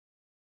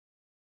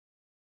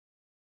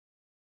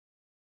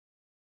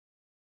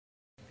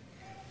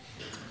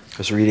I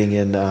was reading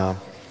in the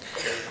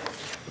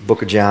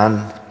book of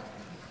John,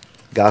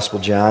 Gospel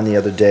John, the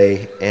other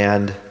day,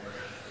 and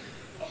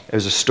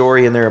there's a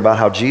story in there about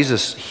how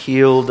Jesus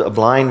healed a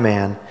blind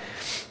man,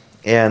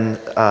 and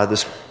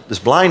this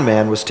blind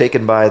man was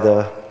taken by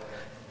the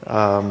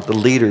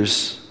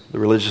leaders, the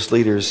religious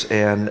leaders,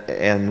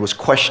 and was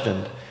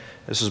questioned.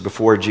 This was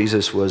before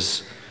Jesus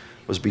was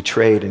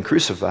betrayed and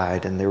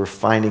crucified, and they were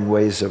finding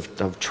ways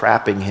of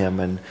trapping him,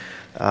 and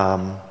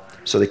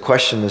so they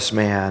questioned this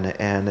man,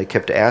 and they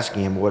kept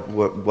asking him,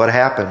 what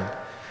happened?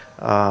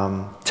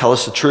 Tell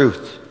us the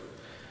truth.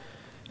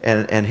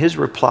 And his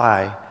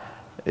reply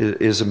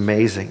is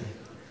amazing.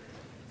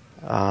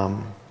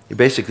 He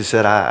basically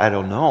said, I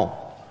don't know.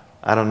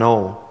 I don't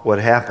know what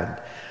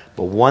happened.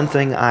 But one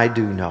thing I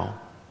do know,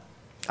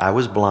 I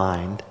was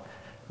blind,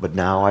 but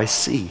now I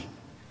see.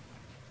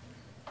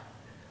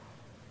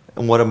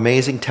 And what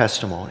amazing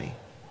testimony.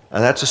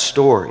 And that's a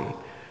story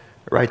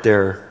right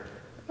there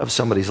of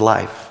somebody's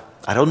life.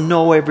 I don't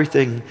know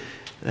everything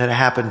that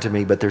happened to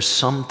me, but there's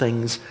some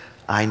things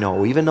I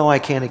know, even though I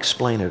can't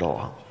explain it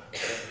all.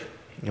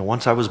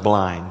 Once I was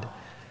blind,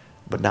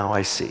 but now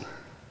I see.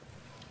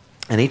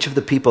 And each of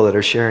the people that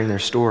are sharing their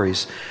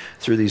stories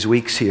through these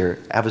weeks here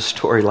have a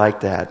story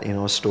like that,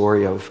 a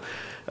story of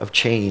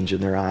change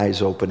and their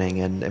eyes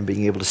opening and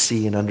being able to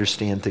see and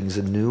understand things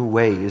in new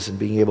ways and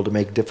being able to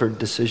make different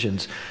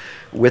decisions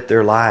with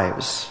their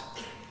lives.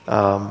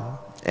 And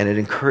it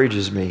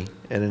encourages me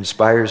and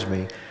inspires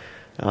me.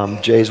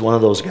 Jay's one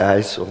of those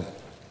guys, so why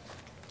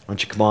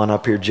don't you come on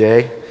up here,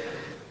 Jay?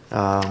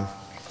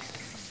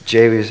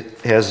 Jay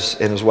has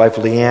and his wife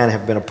Leanne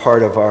have been a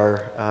part of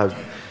our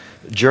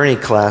journey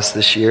class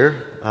this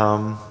year.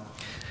 I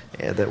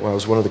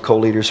was one of the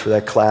co-leaders for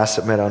that class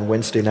that met on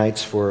Wednesday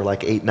nights for like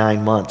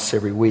 8-9 months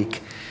every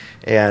week.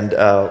 And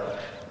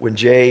when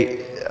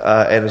Jay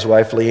and his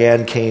wife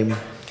Leanne came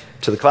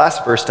to the class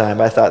the first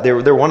time, I thought they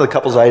were one of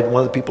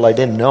the people I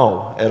didn't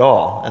know at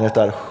all. And I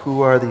thought,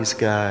 who are these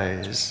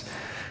guys?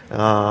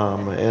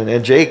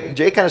 And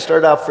Jay kind of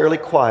started out fairly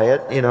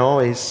quiet,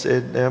 he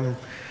said,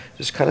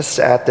 just kind of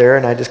sat there,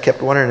 and I just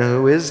kept wondering,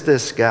 who is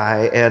this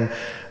guy? And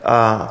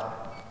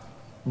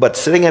but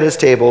sitting at his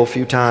table a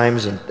few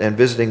times and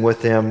visiting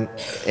with him,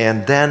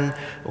 and then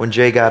when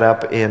Jay got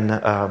up in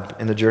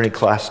the journey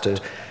class to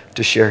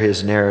share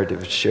his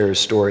narrative, share his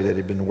story that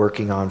he'd been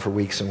working on for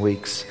weeks and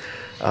weeks,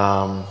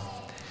 got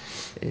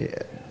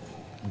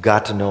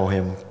to know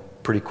him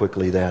pretty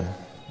quickly then,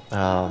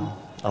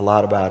 a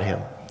lot about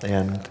him,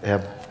 and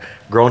have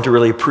grown to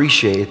really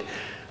appreciate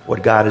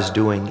what God is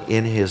doing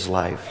in his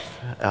life,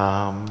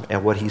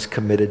 and what he's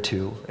committed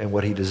to and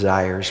what he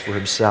desires for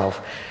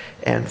himself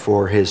and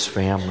for his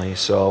family.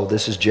 So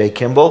this is Jay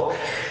Kimble.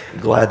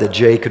 Glad that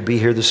Jay could be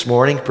here this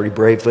morning. Pretty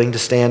brave thing to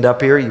stand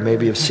up here. You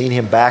maybe have seen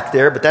him back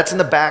there, but that's in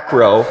the back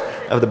row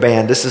of the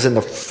band. This is in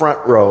the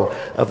front row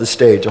of the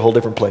stage, a whole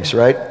different place,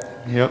 right?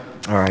 Yep.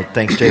 All right,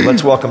 thanks, Jay.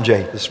 Let's welcome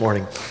Jay this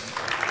morning.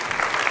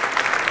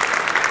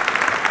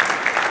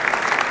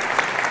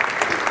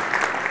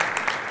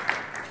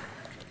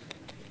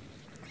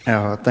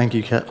 Oh, thank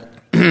you, Kat.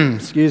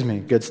 Excuse me.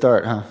 Good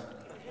start, huh?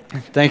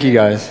 Thank you,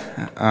 guys.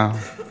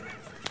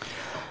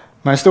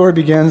 My story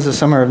begins the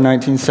summer of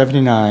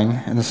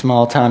 1979 in the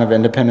small town of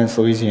Independence,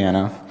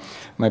 Louisiana.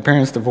 My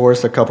parents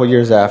divorced a couple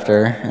years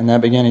after, and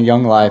that began a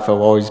young life of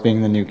always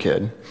being the new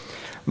kid.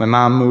 My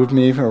mom moved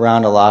me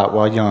around a lot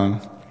while young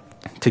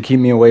to keep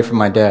me away from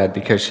my dad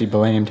because she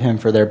blamed him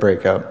for their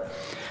breakup.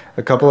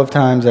 A couple of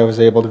times I was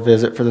able to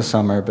visit for the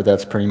summer, but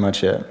that's pretty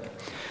much it.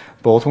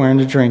 Both were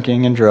into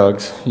drinking and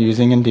drugs,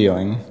 using and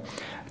dealing.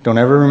 Don't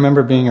ever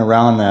remember being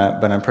around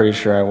that, but I'm pretty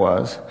sure I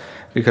was.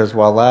 Because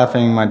while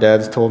laughing, my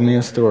dad's told me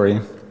a story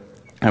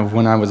of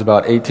when I was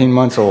about 18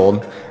 months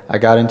old, I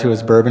got into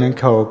his bourbon and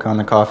Coke on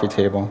the coffee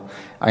table.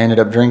 I ended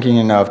up drinking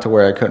enough to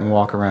where I couldn't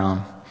walk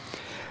around.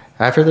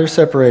 After their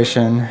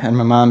separation and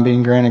my mom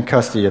being granted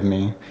custody of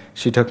me,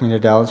 she took me to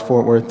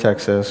Dallas-Fort Worth,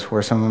 Texas,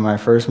 where some of my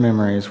first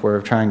memories were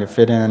of trying to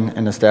fit in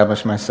and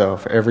establish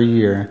myself every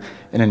year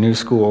in a new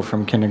school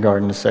from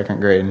kindergarten to second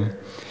grade.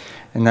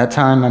 In that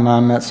time, my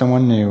mom met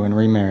someone new and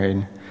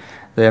remarried.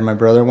 They had my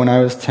brother when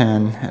I was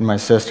 10 and my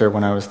sister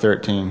when I was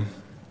 13.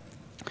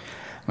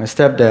 My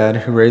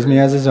stepdad, who raised me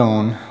as his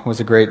own, was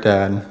a great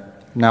dad.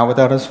 Not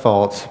without his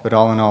faults, but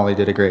all in all, he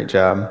did a great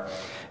job.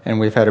 And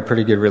we've had a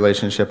pretty good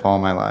relationship all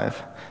my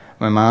life.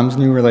 My mom's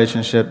new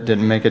relationship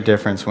didn't make a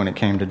difference when it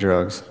came to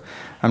drugs.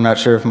 I'm not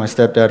sure if my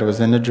stepdad was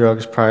into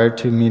drugs prior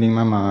to meeting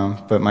my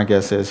mom, but my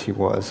guess is he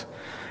was.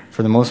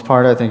 For the most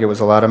part, I think it was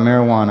a lot of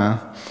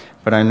marijuana,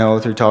 but I know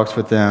through talks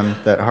with them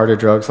that harder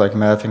drugs like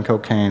meth and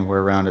cocaine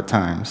were around at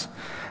times.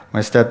 My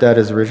stepdad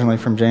is originally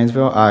from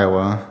Janesville,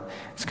 Iowa.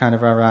 It's kind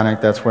of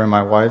ironic that's where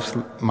my wife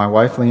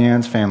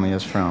Leanne's family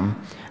is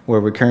from,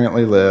 where we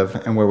currently live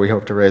and where we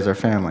hope to raise our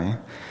family.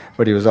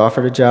 But he was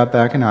offered a job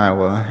back in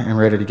Iowa and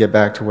ready to get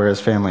back to where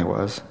his family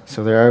was.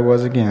 So there I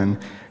was again,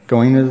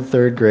 going to the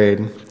third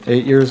grade,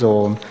 8 years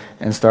old,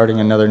 and starting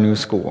another new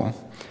school.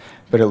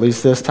 But at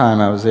least this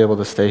time I was able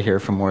to stay here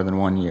for more than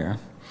 1 year.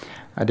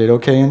 I did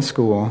okay in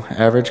school,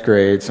 average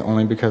grades,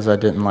 only because I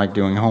didn't like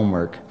doing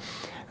homework.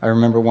 I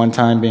remember one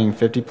time being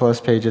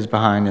 50-plus pages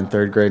behind in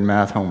third grade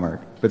math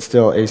homework, but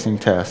still acing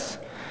tests.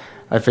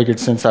 I figured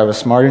since I was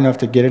smart enough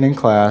to get it in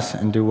class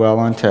and do well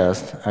on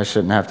tests, I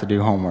shouldn't have to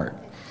do homework.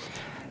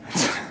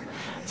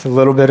 It's a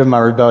little bit of my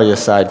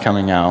rebellious side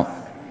coming out.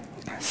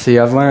 See,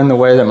 I've learned the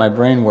way that my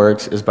brain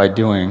works is by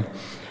doing.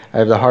 I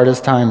have the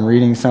hardest time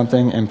reading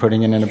something and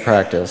putting it into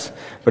practice,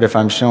 but if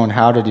I'm shown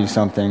how to do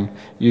something,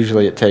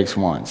 usually it takes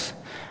once.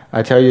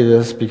 I tell you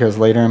this because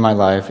later in my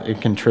life, it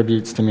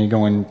contributes to me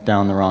going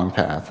down the wrong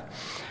path.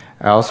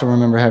 I also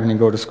remember having to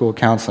go to school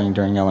counseling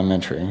during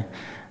elementary.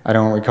 I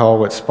don't recall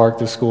what sparked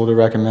the school to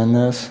recommend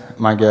this.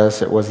 My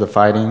guess, it was the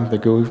fighting, the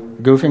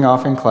goofing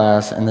off in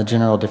class, and the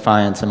general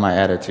defiance in my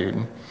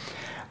attitude.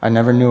 I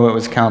never knew it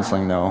was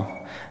counseling, though.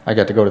 I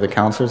got to go to the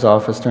counselor's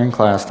office during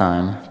class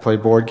time, play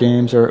board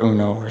games or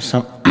Uno or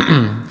some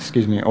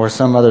or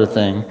some other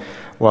thing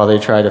while they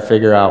tried to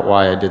figure out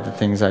why I did the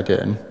things I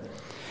did.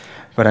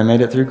 But I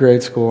made it through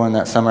grade school, and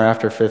that summer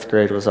after 5th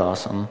grade was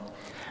awesome.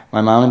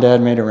 My mom and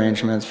dad made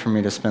arrangements for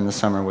me to spend the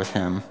summer with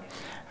him.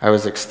 I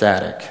was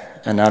ecstatic,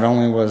 and not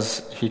only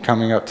was he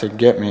coming up to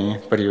get me,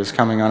 but he was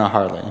coming on a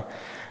Harley.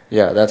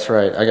 Yeah, that's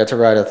right. I got to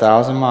ride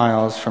 1,000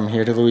 miles from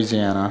here to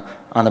Louisiana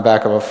on the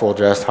back of a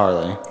full-dressed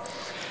Harley.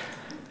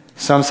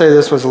 Some say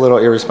this was a little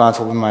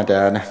irresponsible of my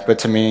dad, but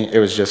to me, it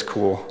was just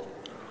cool.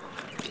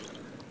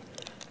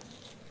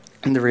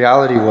 And the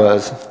reality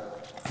was,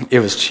 it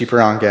was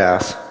cheaper on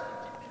gas.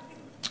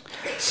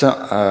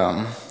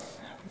 So,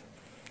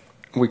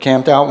 we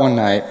camped out one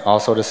night,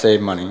 also to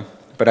save money,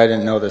 but I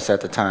didn't know this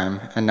at the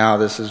time, and now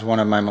this is one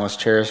of my most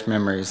cherished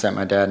memories that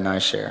my dad and I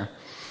share.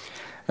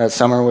 That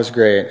summer was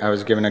great. I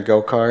was given a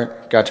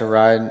go-kart, got to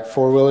ride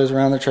four-wheelers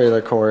around the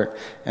trailer court,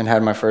 and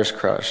had my first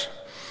crush.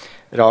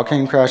 It all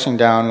came crashing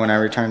down when I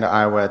returned to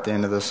Iowa at the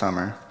end of the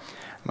summer.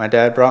 My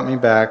dad brought me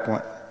back,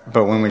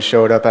 but when we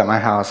showed up at my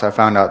house, I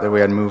found out that we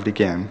had moved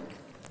again.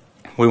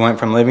 We went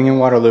from living in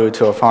Waterloo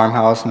to a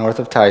farmhouse north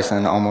of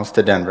Tyson, almost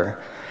to Denver.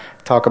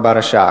 Talk about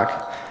a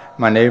shock.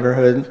 My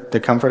neighborhood, the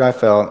comfort I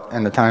felt,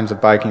 and the times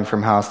of biking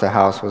from house to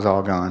house was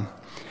all gone.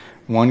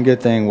 One good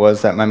thing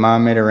was that my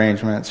mom made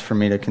arrangements for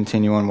me to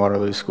continue in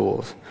Waterloo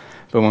schools.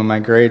 But when my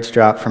grades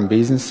dropped from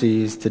B's and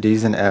C's to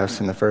D's and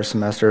F's in the first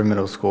semester of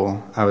middle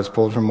school, I was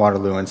pulled from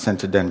Waterloo and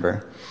sent to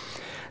Denver.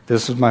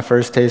 This was my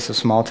first taste of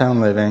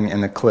small-town living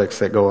and the cliques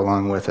that go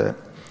along with it.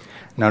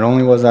 Not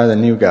only was I the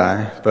new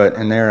guy, but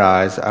in their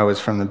eyes, I was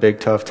from the big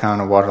tough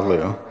town of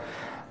Waterloo.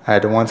 I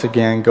had to once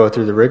again go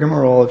through the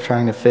rigmarole of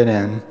trying to fit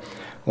in.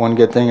 One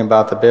good thing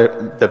about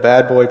the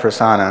bad boy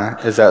persona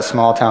is that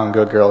small-town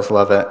good girls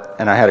love it,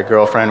 and I had a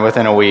girlfriend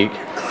within a week.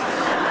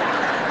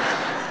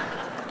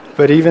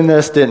 But even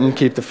this didn't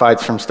keep the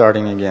fights from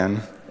starting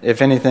again.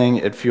 If anything,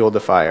 it fueled the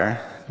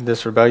fire.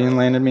 This rebellion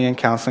landed me in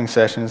counseling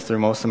sessions through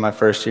most of my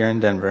first year in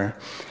Denver.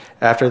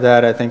 After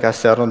that, I think I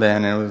settled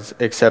in and was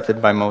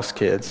accepted by most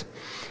kids.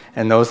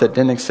 And those that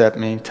didn't accept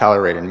me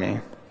tolerated me.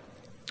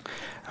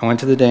 I went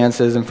to the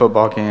dances and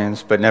football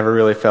games, but never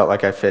really felt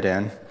like I fit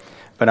in.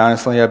 But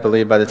honestly, I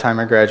believe by the time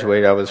I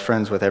graduated, I was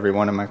friends with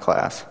everyone in my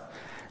class.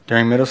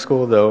 During middle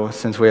school, though,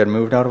 since we had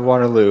moved out of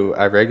Waterloo,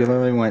 I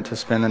regularly went to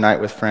spend the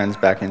night with friends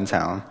back in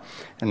town.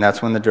 And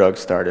that's when the drugs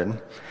started.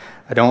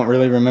 I don't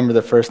really remember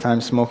the first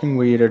time smoking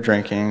weed or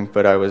drinking,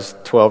 but I was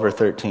 12 or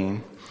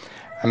 13.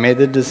 I made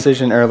the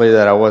decision early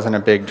that I wasn't a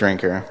big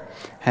drinker.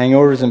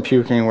 Hangovers and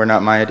puking were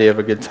not my idea of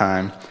a good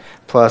time.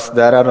 Plus, being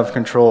that out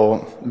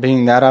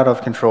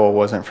of control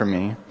wasn't for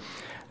me.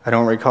 I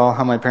don't recall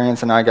how my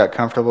parents and I got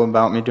comfortable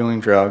about me doing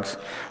drugs,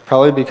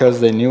 probably because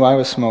they knew I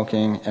was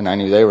smoking and I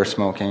knew they were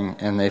smoking,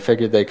 and they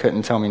figured they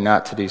couldn't tell me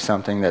not to do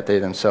something that they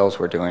themselves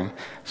were doing,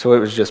 so it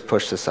was just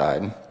pushed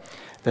aside.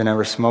 They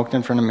never smoked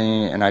in front of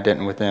me, and I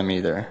didn't with them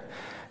either.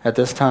 At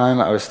this time,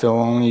 I was still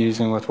only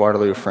using with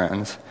Waterloo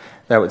friends.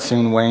 That would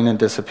soon wane and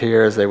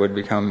disappear as they would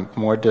become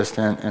more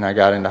distant, and I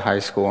got into high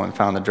school and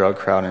found the drug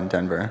crowd in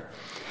Denver.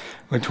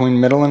 Between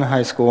middle and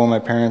high school, my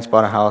parents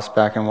bought a house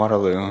back in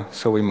Waterloo,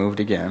 so we moved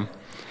again.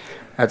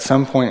 At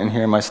some point in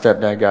here, my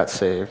stepdad got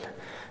saved.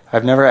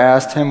 I've never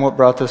asked him what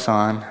brought this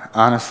on,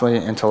 honestly,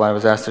 until I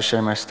was asked to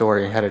share my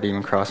story, had it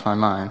even crossed my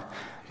mind.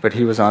 But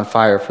he was on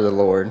fire for the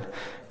Lord.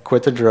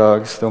 Quit the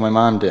drugs, though my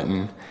mom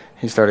didn't.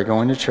 He started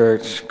going to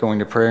church, going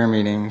to prayer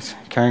meetings,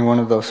 carrying one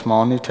of those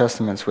small New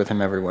Testaments with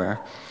him everywhere.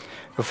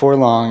 Before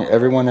long,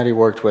 everyone that he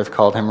worked with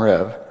called him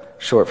Rev,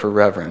 short for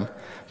Reverend,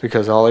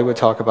 because all he would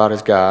talk about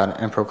is God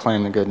and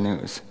proclaim the good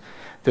news.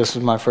 This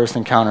was my first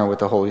encounter with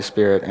the Holy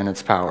Spirit and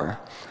its power.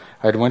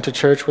 I had went to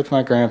church with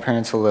my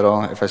grandparents a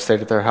little if I stayed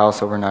at their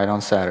house overnight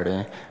on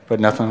Saturday, but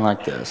nothing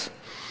like this.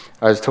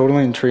 I was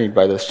totally intrigued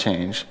by this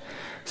change.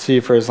 See,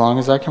 for as long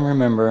as I can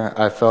remember,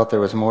 I felt there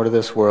was more to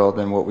this world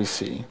than what we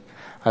see.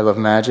 I love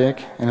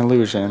magic and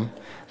illusion,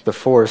 the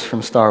Force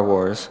from Star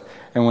Wars,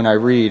 and when I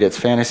read, it's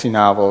fantasy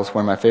novels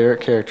where my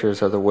favorite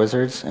characters are the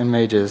wizards and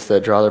mages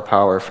that draw their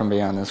power from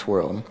beyond this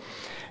world.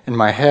 In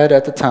my head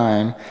at the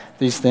time,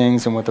 these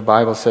things and what the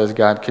Bible says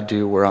God could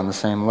do were on the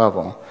same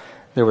level.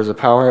 There was a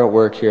power at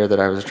work here that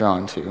I was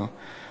drawn to.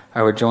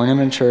 I would join him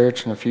in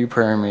church and a few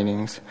prayer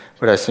meetings,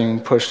 but I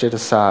soon pushed it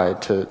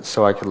aside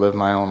so I could live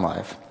my own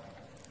life.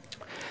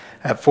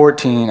 At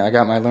 14, I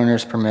got my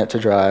learner's permit to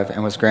drive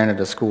and was granted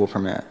a school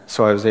permit,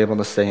 so I was able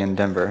to stay in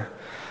Denver.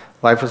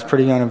 Life was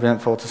pretty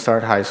uneventful to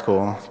start high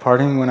school,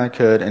 partying when I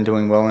could and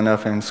doing well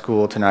enough in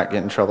school to not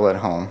get in trouble at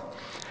home.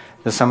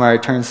 The summer I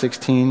turned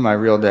 16, my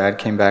real dad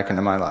came back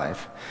into my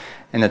life.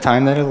 In the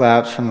time that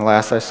elapsed from the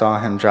last I saw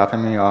him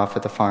dropping me off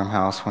at the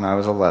farmhouse when I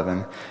was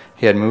 11,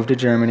 he had moved to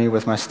Germany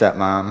with my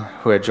stepmom,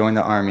 who had joined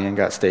the Army and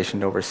got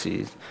stationed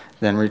overseas,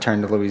 then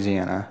returned to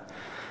Louisiana.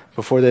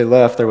 Before they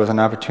left, there was an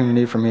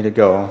opportunity for me to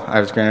go. I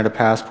was granted a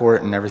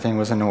passport and everything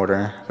was in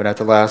order, but at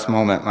the last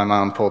moment, my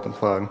mom pulled the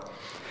plug.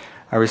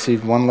 I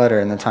received one letter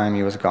in the time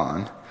he was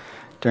gone.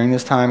 During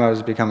this time, I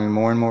was becoming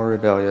more and more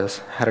rebellious,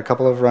 had a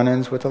couple of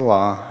run-ins with the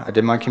law, I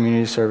did my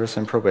community service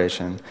and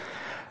probation.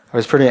 I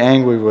was pretty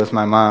angry with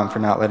my mom for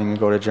not letting me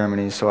go to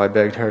Germany, so I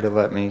begged her to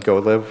let me go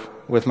live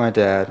with my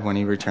dad when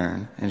he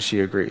returned, and she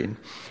agreed.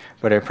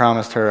 But I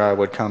promised her I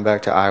would come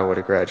back to Iowa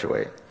to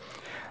graduate.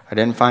 I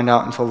didn't find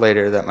out until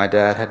later that my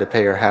dad had to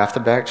pay her half the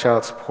back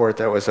child support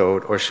that was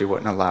owed, or she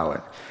wouldn't allow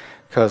it.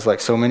 Because,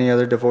 like so many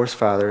other divorced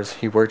fathers,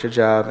 he worked a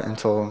job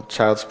until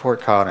child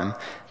support caught him,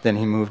 then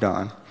he moved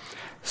on.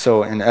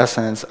 So, in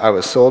essence, I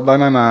was sold by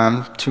my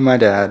mom to my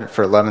dad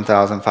for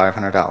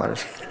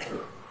 $11,500.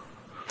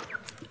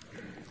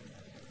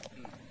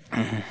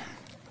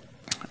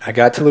 I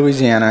got to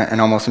Louisiana and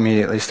almost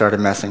immediately started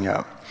messing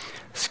up.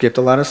 Skipped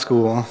a lot of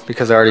school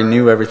because I already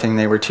knew everything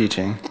they were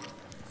teaching.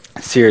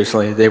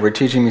 Seriously, they were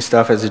teaching me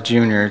stuff as a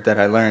junior that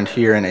I learned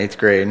here in 8th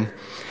grade.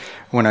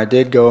 When I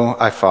did go,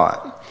 I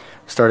fought.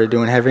 Started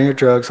doing heavier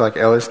drugs like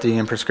LSD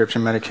and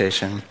prescription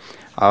medication.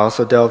 I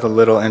also delved a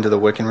little into the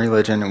Wiccan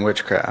religion and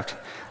witchcraft.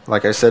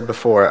 Like I said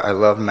before, I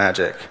love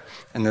magic,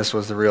 and this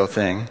was the real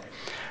thing.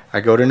 I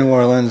go to New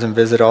Orleans and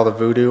visit all the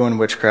voodoo and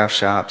witchcraft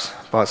shops,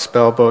 bought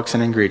spell books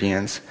and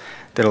ingredients,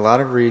 did a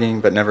lot of reading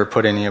but never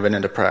put any of it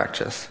into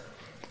practice.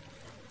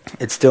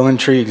 It still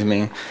intrigues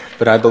me,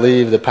 but I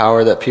believe the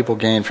power that people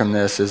gain from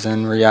this is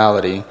in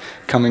reality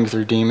coming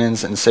through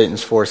demons and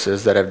Satan's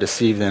forces that have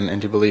deceived them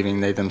into believing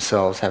they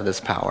themselves have this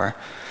power.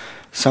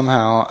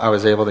 Somehow, I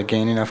was able to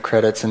gain enough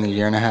credits in the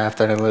year and a half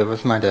that I lived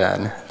with my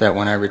dad that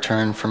when I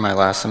returned from my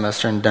last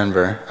semester in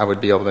Denver, I would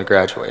be able to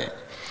graduate.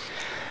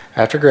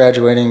 After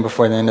graduating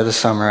before the end of the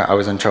summer, I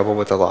was in trouble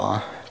with the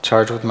law,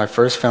 charged with my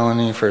first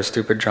felony for a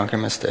stupid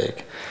drunken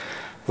mistake.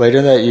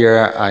 Later that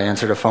year, I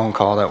answered a phone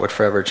call that would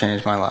forever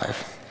change my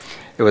life.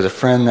 It was a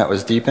friend that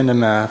was deep into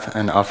meth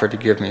and offered to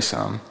give me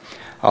some.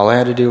 All I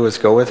had to do was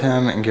go with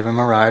him and give him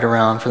a ride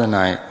around for the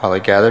night while he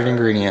gathered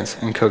ingredients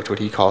and cooked what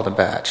he called a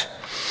batch.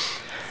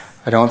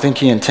 I don't think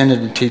he intended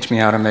to teach me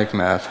how to make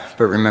meth,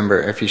 but remember,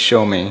 if you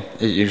show me,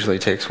 it usually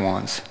takes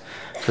once.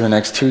 For the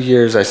next 2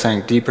 years, I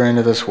sank deeper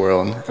into this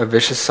world, a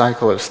vicious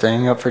cycle of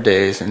staying up for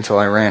days until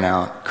I ran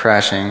out,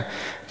 crashing,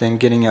 then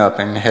getting up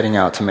and heading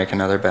out to make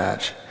another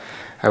batch.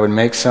 I would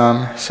make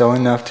some, sell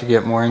enough to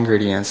get more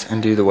ingredients,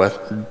 and do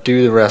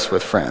the rest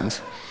with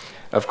friends.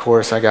 Of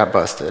course, I got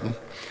busted.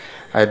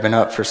 I had been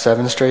up for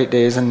 7 straight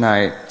days and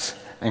nights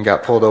and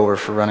got pulled over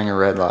for running a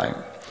red light.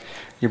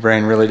 Your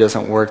brain really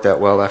doesn't work that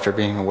well after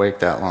being awake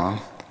that long.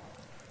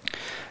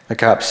 The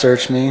cops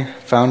searched me,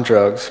 found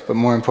drugs, but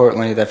more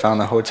importantly, they found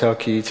the hotel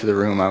key to the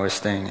room I was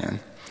staying in.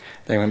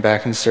 They went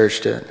back and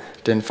searched it,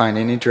 didn't find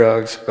any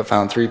drugs, but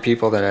found 3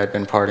 people that I had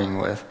been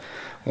partying with.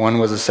 One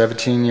was a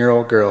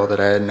 17-year-old girl that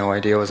I had no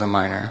idea was a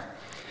minor.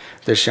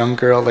 This young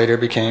girl later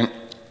became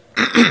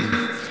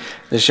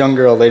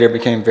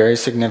very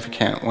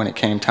significant when it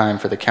came time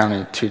for the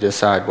county to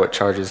decide what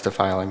charges to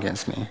file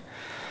against me.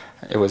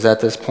 It was at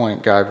this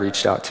point God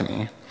reached out to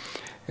me.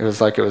 It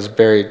was like it was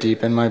buried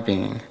deep in my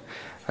being.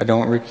 I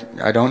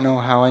don't know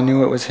how I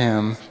knew it was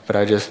him, but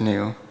I just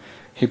knew.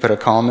 He put a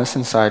calmness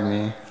inside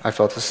me. I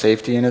felt a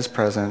safety in his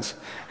presence,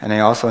 and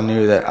I also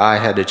knew that I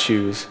had to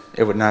choose.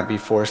 It would not be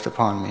forced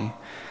upon me.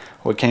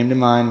 What came to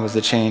mind was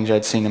the change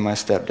I'd seen in my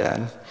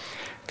stepdad.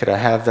 Could I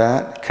have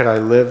that? Could I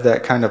live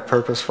that kind of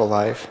purposeful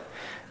life?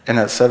 In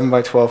that 7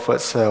 by 12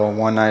 foot cell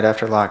one night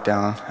after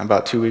lockdown,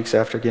 about 2 weeks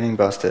after getting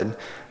busted,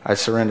 I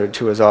surrendered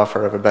to his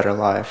offer of a better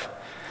life.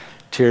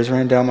 Tears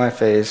ran down my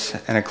face,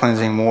 and a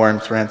cleansing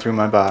warmth ran through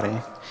my body.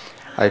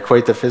 I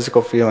equate the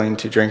physical feeling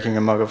to drinking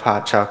a mug of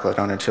hot chocolate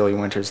on a chilly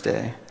winter's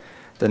day.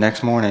 The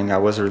next morning, I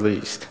was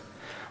released.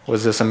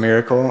 Was this a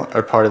miracle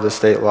or part of the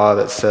state law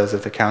that says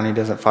if the county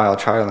doesn't file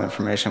trial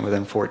information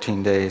within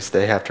 14 days,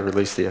 they have to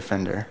release the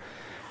offender?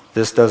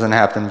 This doesn't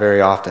happen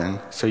very often,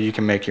 so you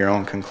can make your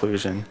own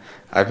conclusion.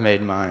 I've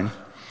made mine.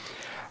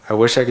 I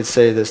wish I could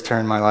say this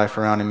turned my life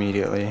around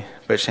immediately,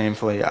 but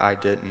shamefully, I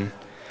didn't.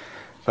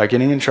 By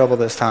getting in trouble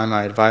this time,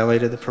 I had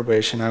violated the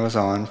probation I was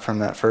on from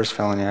that first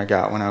felony I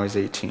got when I was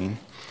 18.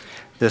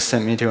 This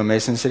sent me to a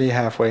Mason City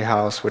halfway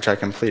house, which I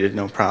completed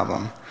no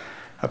problem.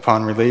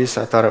 Upon release,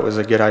 I thought it was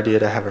a good idea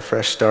to have a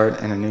fresh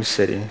start in a new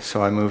city,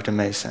 so I moved to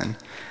Mason.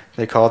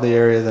 They called the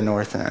area the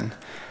North End.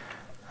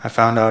 I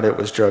found out it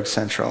was drug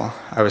central.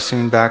 I was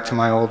soon back to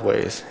my old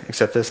ways,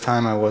 except this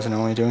time I wasn't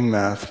only doing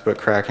meth, but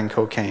crack and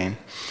cocaine.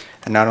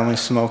 and not only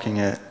smoking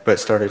it, but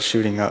started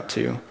shooting up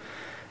too.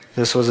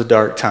 This was a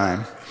dark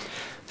time.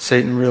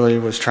 Satan really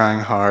was trying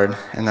hard,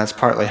 and that's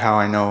partly how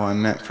I know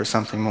I'm meant for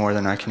something more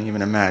than I can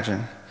even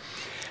imagine.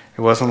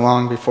 It wasn't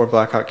long before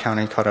Blackhawk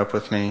County caught up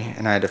with me,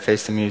 and I had to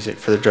face the music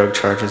for the drug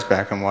charges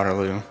back in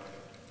Waterloo.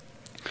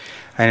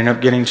 I ended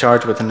up getting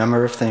charged with a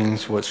number of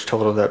things which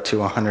totaled up to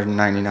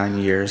 199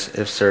 years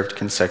if served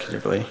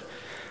consecutively,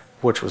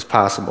 which was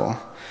possible.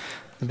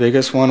 The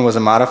biggest one was a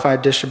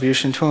modified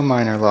distribution to a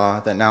minor law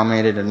that now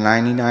made it a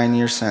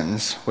 99-year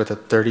sentence with a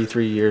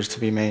 33 years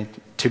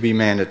to be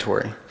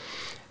mandatory.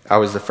 I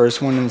was the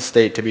first one in the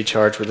state to be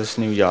charged with this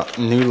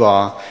new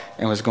law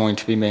and was going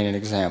to be made an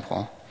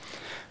example.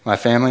 My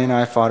family and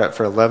I fought it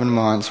for 11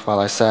 months while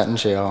I sat in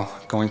jail,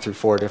 going through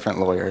 4 different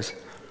lawyers.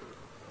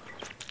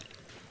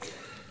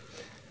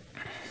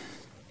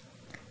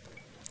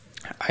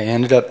 I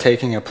ended up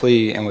taking a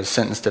plea and was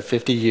sentenced to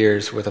 50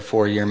 years with a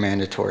 4-year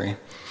mandatory.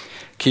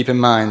 Keep in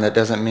mind, that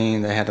doesn't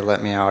mean they had to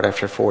let me out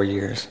after 4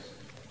 years.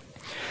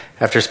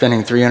 After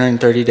spending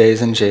 330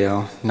 days in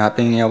jail, not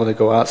being able to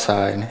go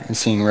outside, and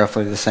seeing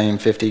roughly the same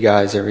 50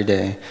 guys every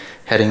day,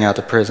 heading out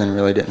to prison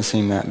really didn't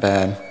seem that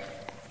bad.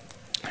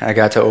 I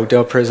got to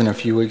Oakdale Prison a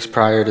few weeks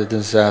prior to the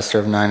disaster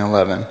of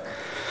 9/11.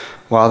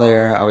 While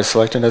there, I was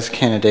selected as a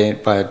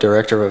candidate by a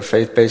director of a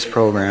faith-based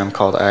program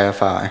called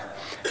IFI,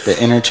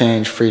 the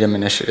Interchange Freedom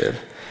Initiative.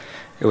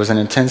 It was an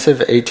intensive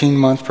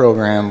 18-month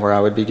program where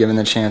I would be given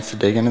the chance to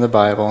dig into the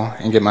Bible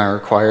and get my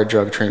required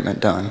drug treatment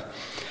done.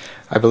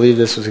 I believe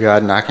this was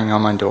God knocking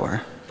on my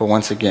door, but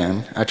once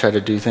again, I tried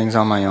to do things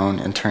on my own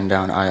and turned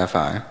down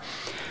IFI.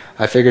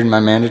 I figured my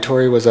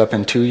mandatory was up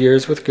in 2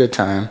 years with good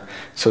time,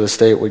 so the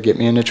state would get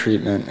me into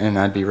treatment and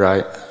I'd be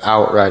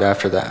out right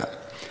after that.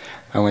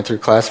 I went through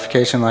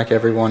classification like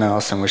everyone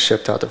else and was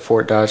shipped out to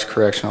Fort Dodge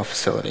Correctional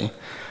Facility.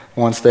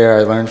 Once there,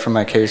 I learned from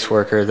my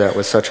caseworker that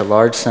with such a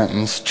large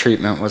sentence,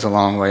 treatment was a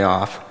long way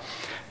off,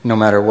 no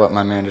matter what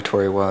my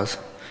mandatory was.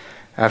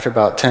 After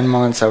about 10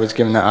 months, I was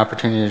given the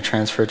opportunity to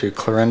transfer to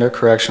Clarinda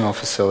Correctional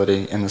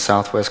Facility in the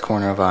southwest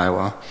corner of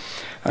Iowa,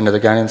 under the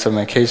guidance of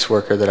my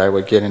caseworker that I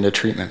would get into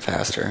treatment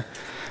faster.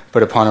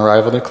 But upon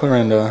arrival to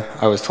Clarinda,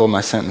 I was told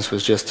my sentence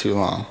was just too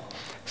long,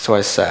 so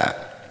I sat.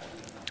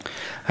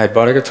 I had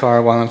bought a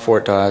guitar while in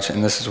Fort Dodge,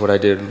 and this is what I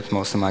did with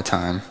most of my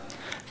time.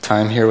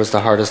 Time here was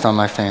the hardest on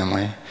my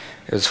family.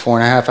 It was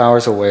 4.5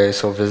 hours away,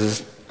 so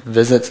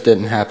visits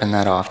didn't happen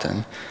that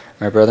often.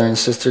 My brother and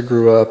sister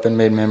grew up and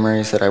made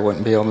memories that I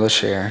wouldn't be able to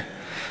share.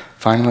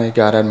 Finally,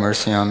 God had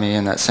mercy on me,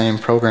 and that same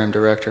program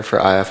director for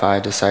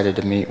IFI decided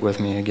to meet with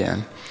me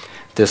again.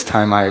 This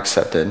time I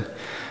accepted.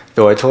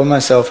 Though I told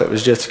myself it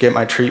was just to get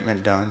my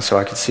treatment done so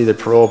I could see the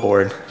parole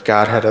board,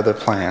 God had other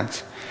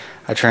plans.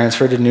 I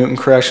transferred to Newton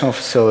Correctional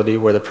Facility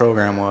where the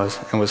program was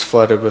and was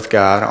flooded with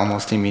God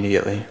almost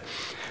immediately.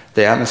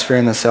 The atmosphere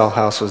in the cell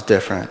house was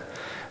different.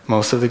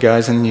 Most of the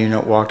guys in the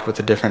unit walked with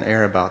a different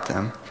air about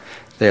them.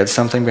 They had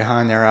something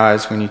behind their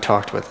eyes when you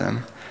talked with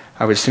them.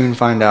 I would soon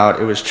find out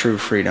it was true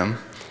freedom.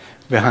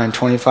 Behind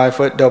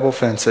 25-foot double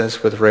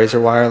fences with razor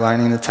wire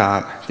lining the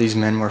top, these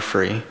men were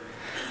free.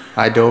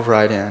 I dove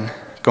right in,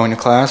 going to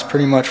class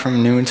pretty much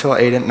from noon until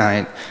 8 at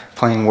night,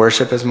 playing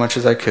worship as much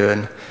as I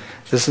could.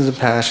 This is a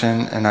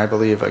passion, and I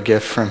believe a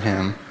gift from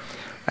Him.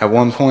 At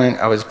one point,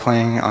 I was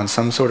playing on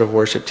some sort of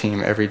worship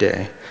team every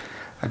day.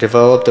 I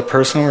developed a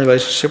personal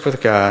relationship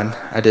with God.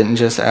 I didn't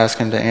just ask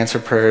Him to answer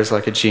prayers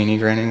like a genie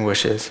granting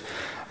wishes.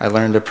 I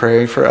learned to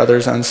pray for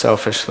others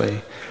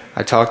unselfishly.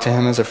 I talked to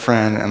Him as a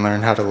friend and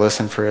learned how to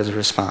listen for His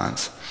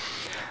response.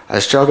 I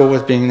struggle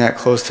with being that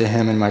close to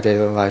Him in my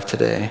daily life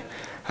today.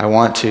 I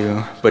want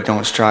to, but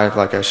don't strive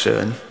like I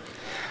should.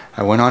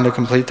 I went on to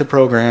complete the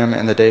program,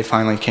 and the day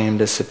finally came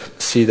to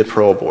see the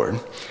parole board.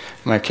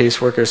 My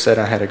caseworker said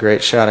I had a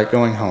great shot at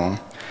going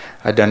home.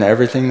 I'd done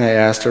everything they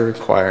asked or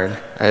required.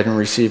 I hadn't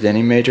received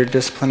any major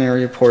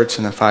disciplinary reports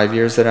in the 5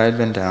 years that I had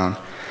been down.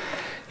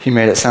 He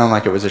made it sound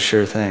like it was a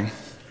sure thing.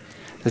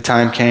 The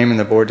time came and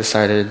the board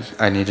decided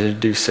I needed to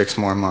do 6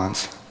 more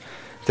months.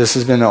 This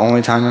has been the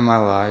only time in my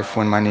life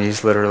when my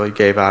knees literally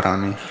gave out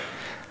on me.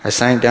 I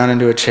sank down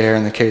into a chair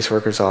in the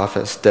caseworker's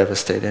office,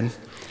 devastated.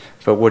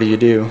 But what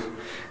do?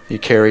 You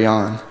carry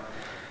on.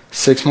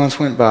 6 months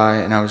went by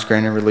and I was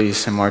granted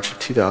release in March of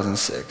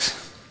 2006.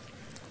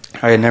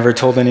 I had never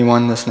told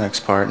anyone this next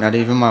part, not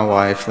even my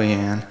wife,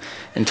 Leanne,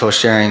 until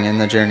sharing in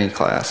the journey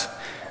class.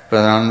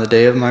 But on the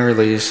day of my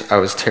release, I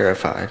was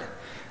terrified.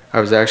 I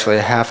was actually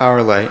a half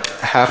hour late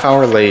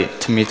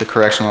to meet the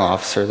correctional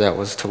officer that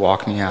was to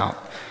walk me out.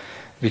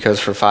 Because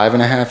for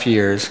 5.5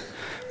 years,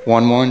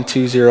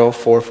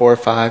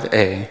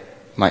 1120445A,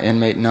 my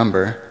inmate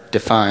number,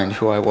 defined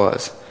who I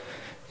was.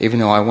 Even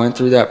though I went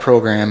through that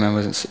program and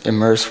was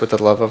immersed with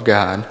the love of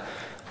God,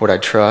 would I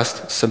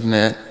trust,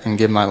 submit, and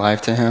give my life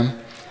to Him?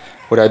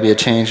 Would I be a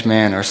changed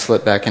man or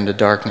slip back into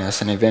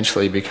darkness and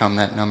eventually become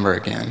that number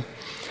again?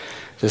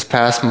 This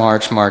past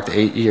March marked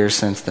 8 years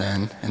since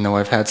then, and though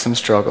I've had some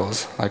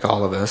struggles, like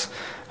all of us,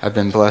 I've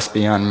been blessed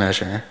beyond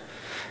measure.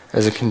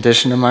 As a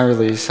condition of my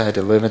release, I had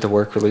to live at the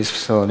work release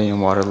facility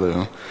in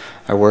Waterloo.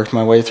 I worked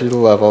my way through the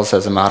levels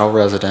as a model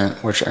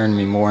resident, which earned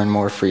me more and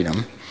more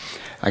freedom.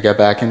 I got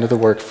back into the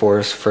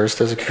workforce, first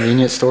as a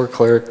convenience store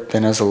clerk,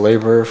 then as a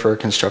laborer for a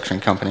construction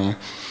company.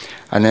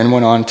 I then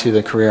went on to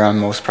the career I'm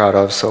most proud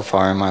of so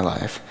far in my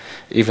life,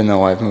 even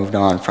though I've moved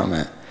on from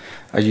it.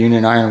 A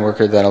union iron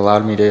worker that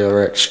allowed me to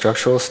erect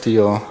structural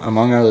steel,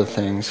 among other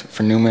things,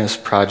 for numerous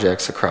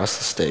projects across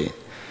the state.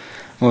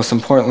 Most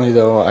importantly,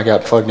 though, I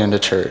got plugged into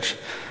church.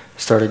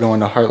 Started going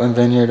to Heartland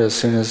Vineyard as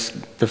soon as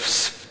the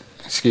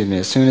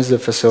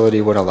facility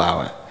would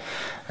allow it.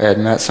 I had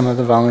met some of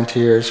the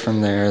volunteers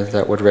from there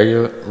that would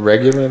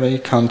regularly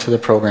come to the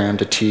program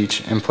to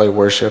teach and play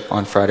worship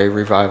on Friday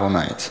revival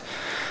nights.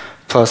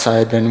 Plus, I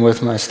had been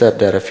with my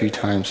stepdad a few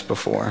times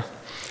before.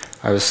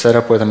 I was set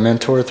up with a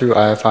mentor through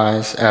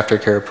IFI's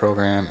aftercare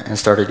program and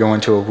started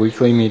going to a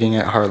weekly meeting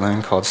at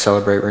Heartland called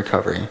Celebrate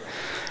Recovery.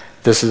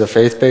 This is a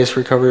faith-based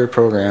recovery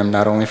program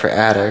not only for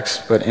addicts,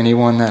 but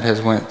anyone that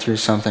has went through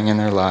something in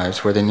their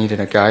lives where they needed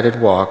a guided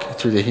walk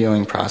through the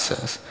healing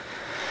process.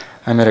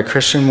 I met a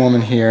Christian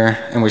woman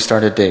here and we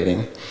started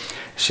dating.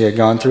 She had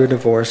gone through a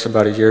divorce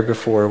about a year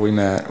before we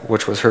met,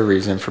 which was her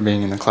reason for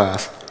being in the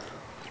class.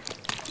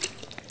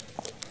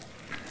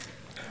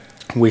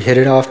 We hit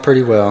it off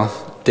pretty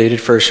well,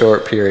 dated for a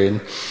short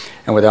period,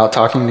 and without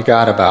talking to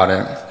God about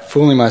it,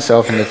 fooling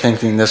myself into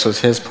thinking this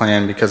was His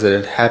plan because it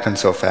had happened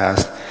so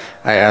fast,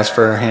 I asked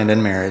for her hand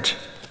in marriage.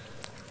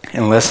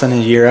 In less than a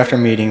year after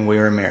meeting, we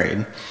were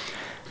married.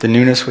 The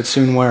newness would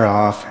soon wear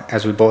off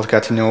as we both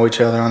got to know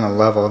each other on a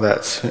level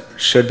that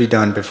should be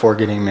done before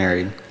getting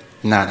married,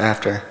 not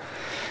after.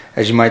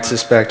 As you might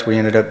suspect, we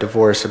ended up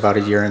divorced about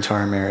a year into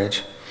our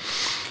marriage.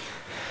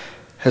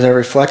 As I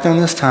reflect on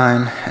this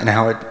time and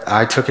how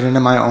I took it into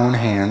my own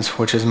hands,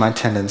 which is my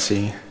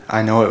tendency,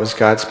 I know it was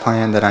God's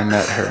plan that I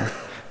met her,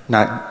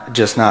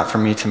 not for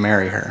me to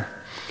marry her.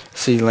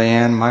 See,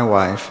 Leanne, my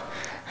wife,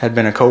 had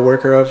been a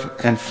co-worker of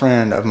and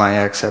friend of my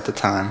ex at the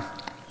time.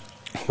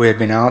 We had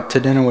been out to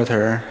dinner with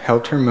her,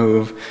 helped her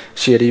move.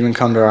 She had even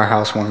come to our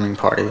housewarming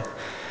party.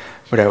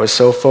 But I was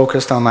so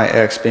focused on my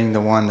ex being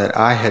the one that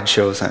I had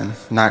chosen,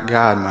 not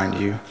God, mind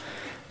you,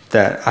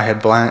 that I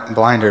had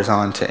blinders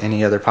on to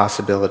any other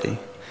possibility.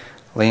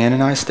 Leanne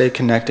and I stayed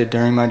connected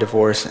during my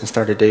divorce and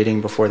started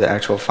dating before the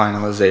actual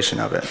finalization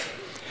of it.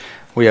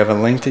 We have a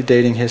lengthy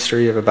dating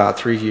history of about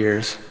 3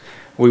 years.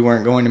 We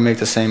weren't going to make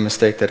the same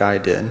mistake that I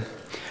did.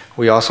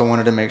 We also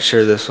wanted to make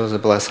sure this was a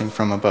blessing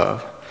from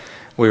above.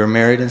 We were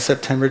married in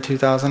September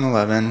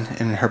 2011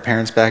 in her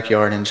parents'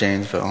 backyard in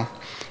Janesville.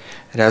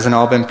 It hasn't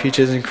all been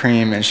peaches and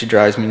cream, and she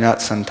drives me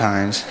nuts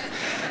sometimes,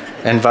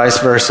 and vice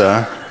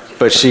versa,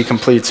 but she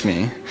completes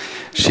me.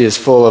 She is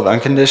full of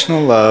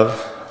unconditional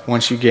love.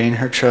 Once you gain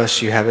her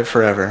trust, you have it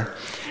forever.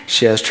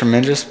 She has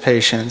tremendous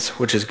patience,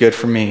 which is good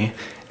for me,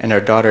 and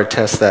our daughter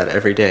tests that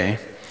every day.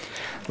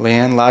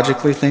 Leanne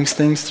logically thinks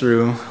things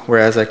through,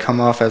 whereas I come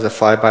off as a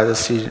fly by the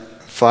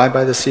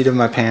seat of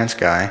my pants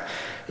guy,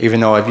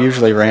 even though I've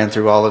usually ran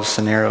through all of the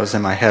scenarios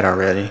in my head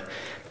already.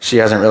 She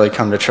hasn't really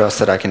come to trust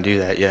that I can do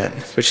that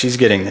yet, but she's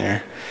getting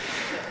there.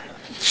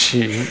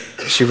 She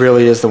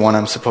really is the one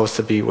I'm supposed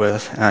to be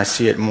with, and I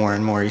see it more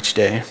and more each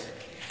day.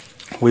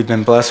 We've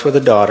been blessed with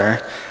a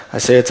daughter. I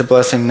say it's a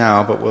blessing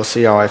now, but we'll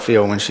see how I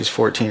feel when she's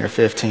 14 or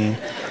 15.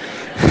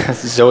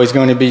 Zoe's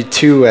going to be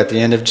 2 at the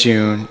end of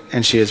June,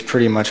 and she is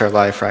pretty much our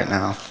life right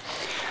now.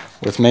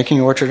 With making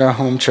Orchard our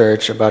home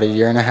church about a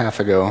year and a half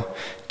ago,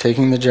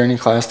 taking the Journey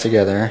class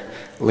together,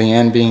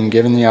 Leanne being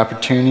given the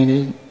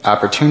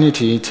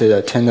opportunity to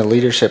attend the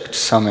Leadership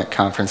Summit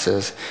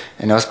conferences,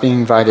 and us being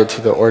invited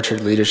to the Orchard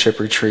Leadership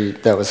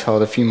Retreat that was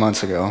held a few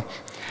months ago,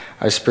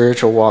 our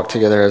spiritual walk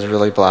together has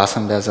really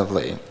blossomed as of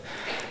late.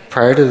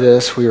 Prior to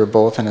this, we were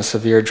both in a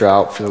severe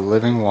drought for the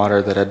living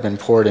water that had been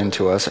poured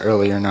into us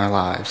earlier in our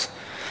lives.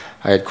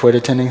 I had quit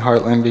attending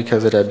Heartland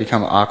because it had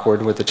become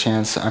awkward with the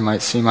chance I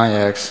might see my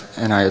ex,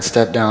 and I had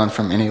stepped down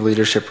from any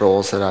leadership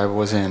roles that I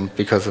was in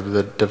because of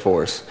the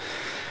divorce.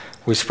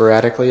 We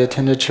sporadically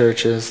attended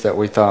churches that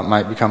we thought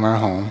might become our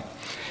home,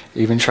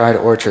 even tried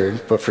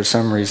Orchard, but for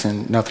some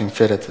reason, nothing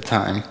fit at the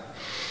time.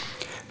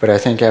 But I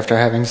think after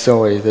having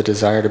Zoe, the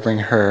desire to bring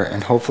her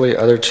and hopefully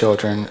other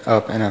children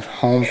up in a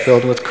home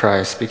filled with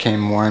Christ became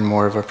more and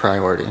more of a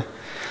priority.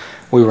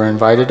 We were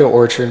invited to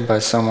Orchard by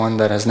someone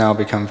that has now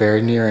become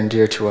very near and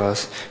dear to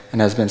us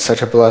and has been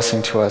such a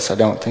blessing to us, I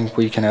don't think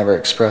we can ever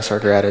express our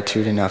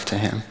gratitude enough to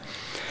him.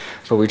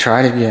 But we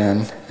tried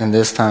again, and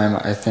this time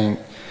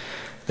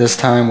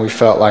we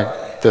felt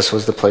like this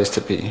was the place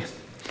to be.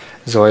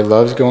 Zoe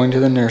loves going to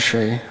the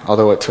nursery,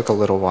 although it took a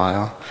little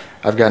while.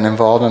 I've gotten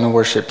involved in the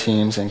worship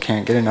teams and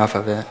can't get enough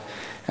of it,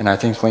 and I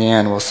think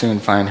Leanne will soon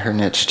find her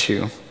niche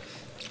too.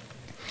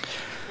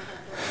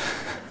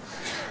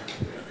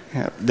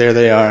 Yeah, there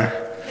they are.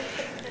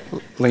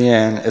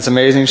 Leanne, it's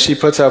amazing she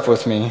puts up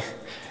with me,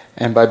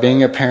 and by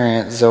being a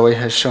parent, Zoe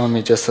has shown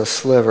me just a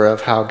sliver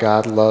of how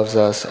God loves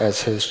us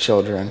as His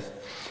children.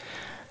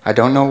 I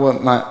don't know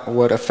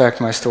what effect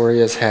my story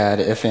has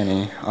had, if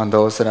any, on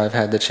those that I've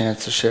had the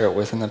chance to share it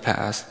with in the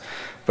past,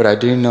 but I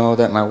do know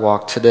that my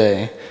walk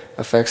today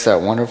affects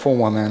that wonderful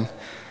woman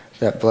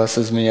that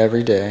blesses me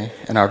every day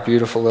and our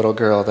beautiful little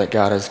girl that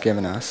God has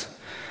given us.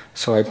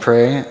 So I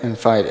pray and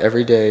fight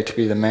every day to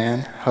be the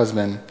man,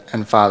 husband,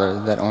 and father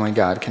that only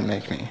God can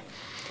make me.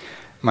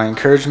 My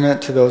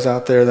encouragement to those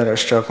out there that are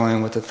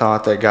struggling with the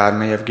thought that God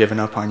may have given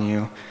up on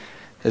you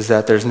is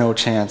that there's no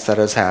chance that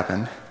has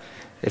happened.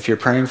 If you're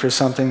praying for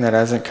something that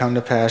hasn't come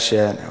to pass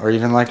yet, or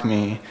even like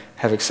me,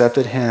 have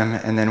accepted him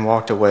and then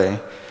walked away,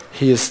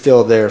 he is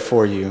still there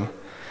for you.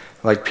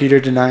 Like Peter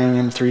denying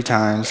him 3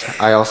 times,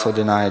 I also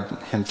denied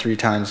him 3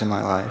 times in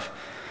my life.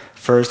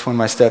 First, when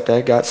my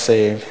stepdad got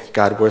saved,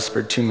 God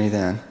whispered to me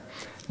then.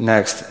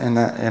 Next,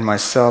 in my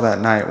cell that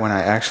night when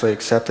I actually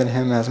accepted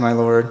him as my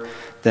Lord,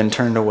 then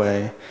turned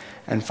away.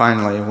 And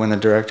finally, when the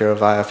director of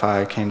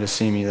IFI came to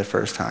see me the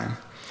first time.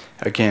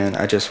 Again,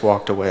 I just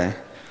walked away.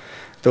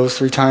 Those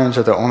 3 times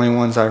are the only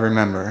ones I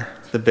remember,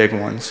 the big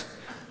ones.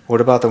 What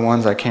about the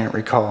ones I can't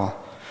recall?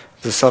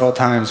 The subtle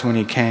times when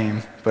he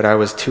came, but I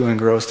was too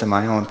engrossed in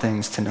my own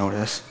things to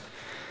notice.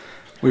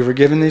 We were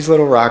given these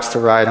little rocks to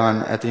ride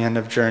on at the end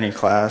of Journey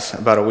class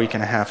about a week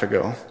and a half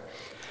ago.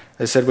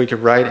 They said we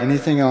could write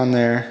anything on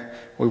there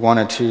we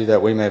wanted to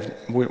that we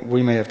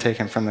may have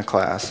taken from the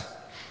class.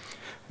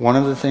 One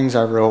of the things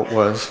I wrote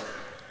was,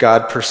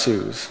 God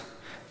pursues,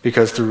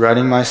 because through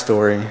writing my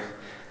story,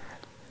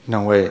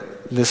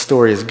 this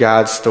story is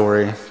God's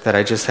story that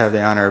I just have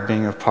the honor of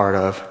being a part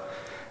of.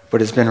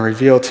 But it's been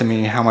revealed to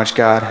me how much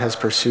God has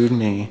pursued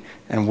me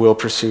and will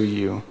pursue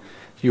you.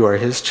 You are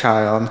his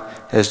child,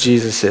 as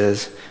Jesus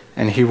is,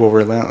 and he will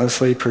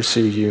relentlessly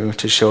pursue you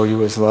to show you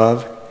his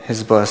love,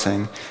 his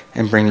blessing,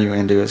 and bring you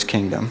into his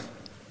kingdom.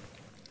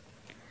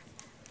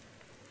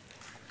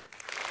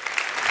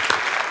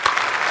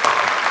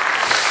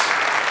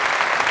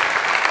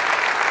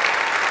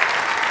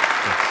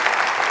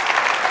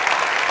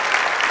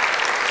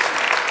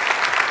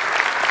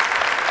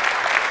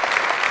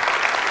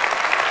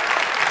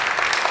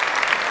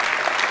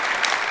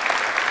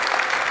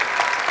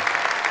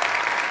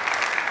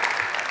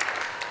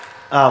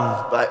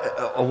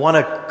 I want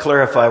to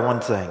clarify one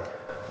thing.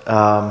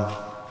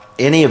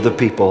 Any of the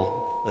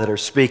people that are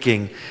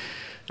speaking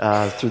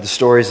through the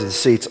stories of the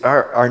seats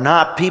are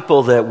not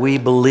people that we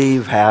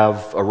believe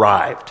have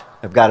arrived,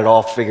 have got it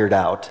all figured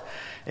out,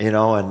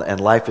 and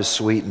life is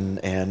sweet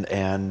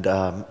and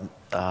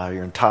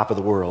you're on top of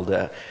the world.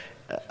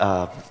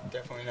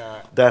 Definitely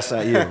not. That's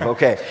not you.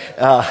 Okay.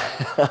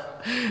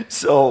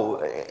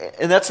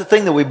 And that's the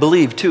thing that we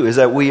believe too, is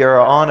that we are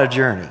on a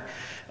journey.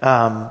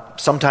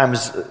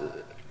 Sometimes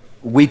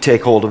we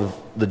take hold of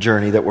the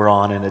journey that we're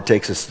on and it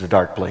takes us to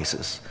dark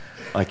places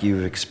like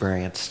you've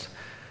experienced.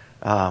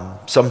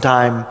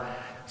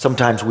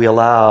 Sometimes we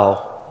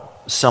allow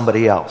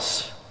somebody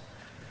else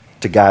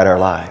to guide our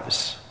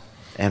lives.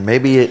 And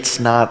maybe it's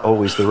not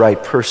always the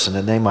right person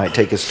and they might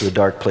take us to a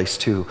dark place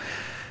too.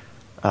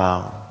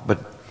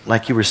 But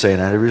like you were saying,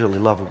 I really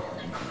love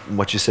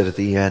what you said at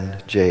the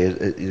end,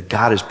 Jay.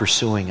 God is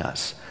pursuing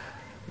us.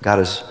 God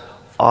is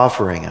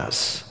offering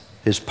us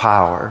his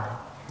power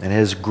and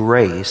his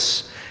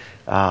grace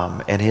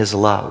and his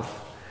love.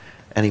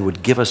 And he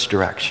would give us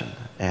direction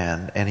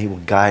and he will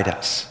guide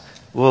us.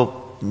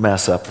 We'll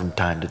mess up from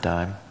time to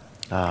time.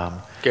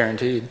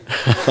 Guaranteed.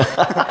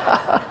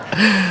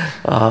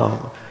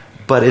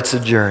 But it's a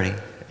journey.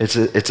 It's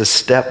a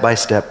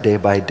step-by-step,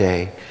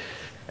 day-by-day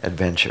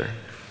adventure.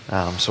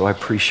 So I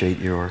appreciate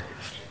your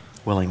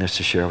willingness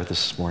to share with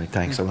us this morning.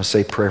 Thanks. I want to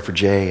say a prayer for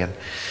Jay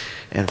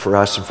and for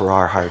us and for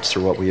our hearts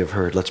through what we have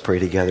heard. Let's pray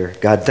together.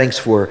 God, thanks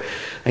for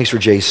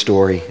Jay's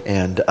story,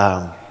 and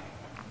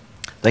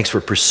thanks for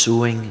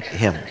pursuing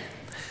him.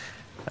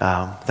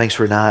 Thanks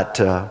for not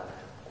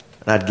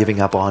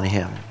giving up on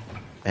him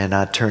and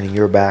not turning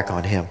your back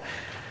on him.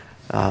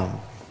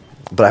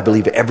 But I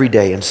believe every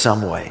day in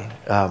some way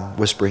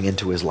whispering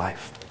into his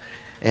life.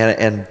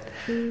 And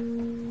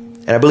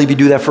I believe you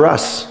do that for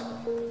us.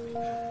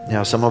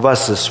 Some of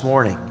us this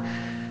morning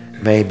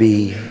may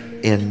be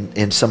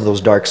in some of those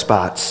dark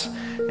spots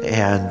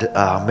and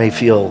may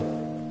feel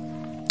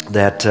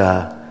that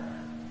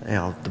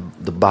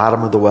the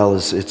bottom of the well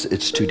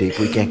it's too deep.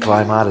 We can't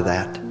climb out of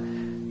that,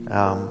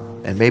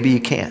 and maybe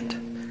you can't,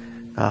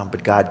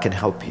 but God can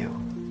help you.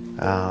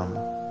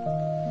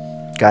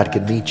 God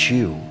can meet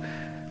you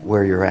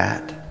where you're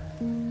at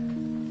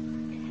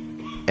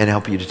and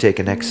help you to take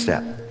a next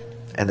step,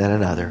 and then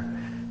another,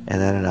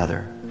 and then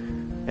another.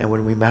 And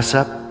when we mess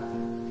up,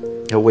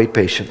 he'll wait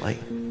patiently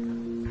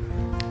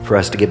for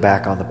us to get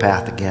back on the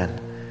path again.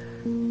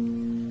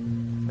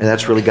 And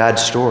that's really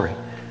God's story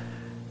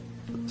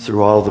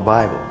through all of the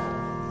Bible.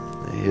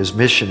 His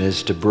mission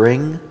is to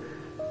bring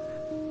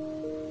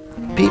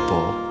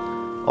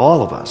people,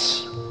 all of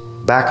us,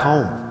 back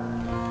home.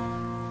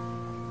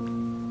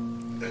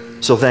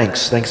 So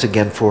thanks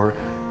again for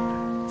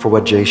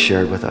what Jay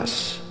shared with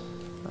us.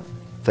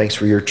 Thanks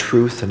for your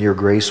truth and your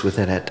grace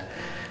within it.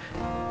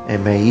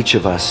 And may each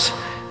of us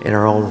in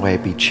our own way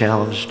be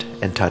challenged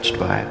and touched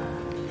by it.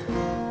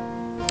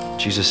 In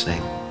Jesus'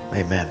 name,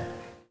 amen.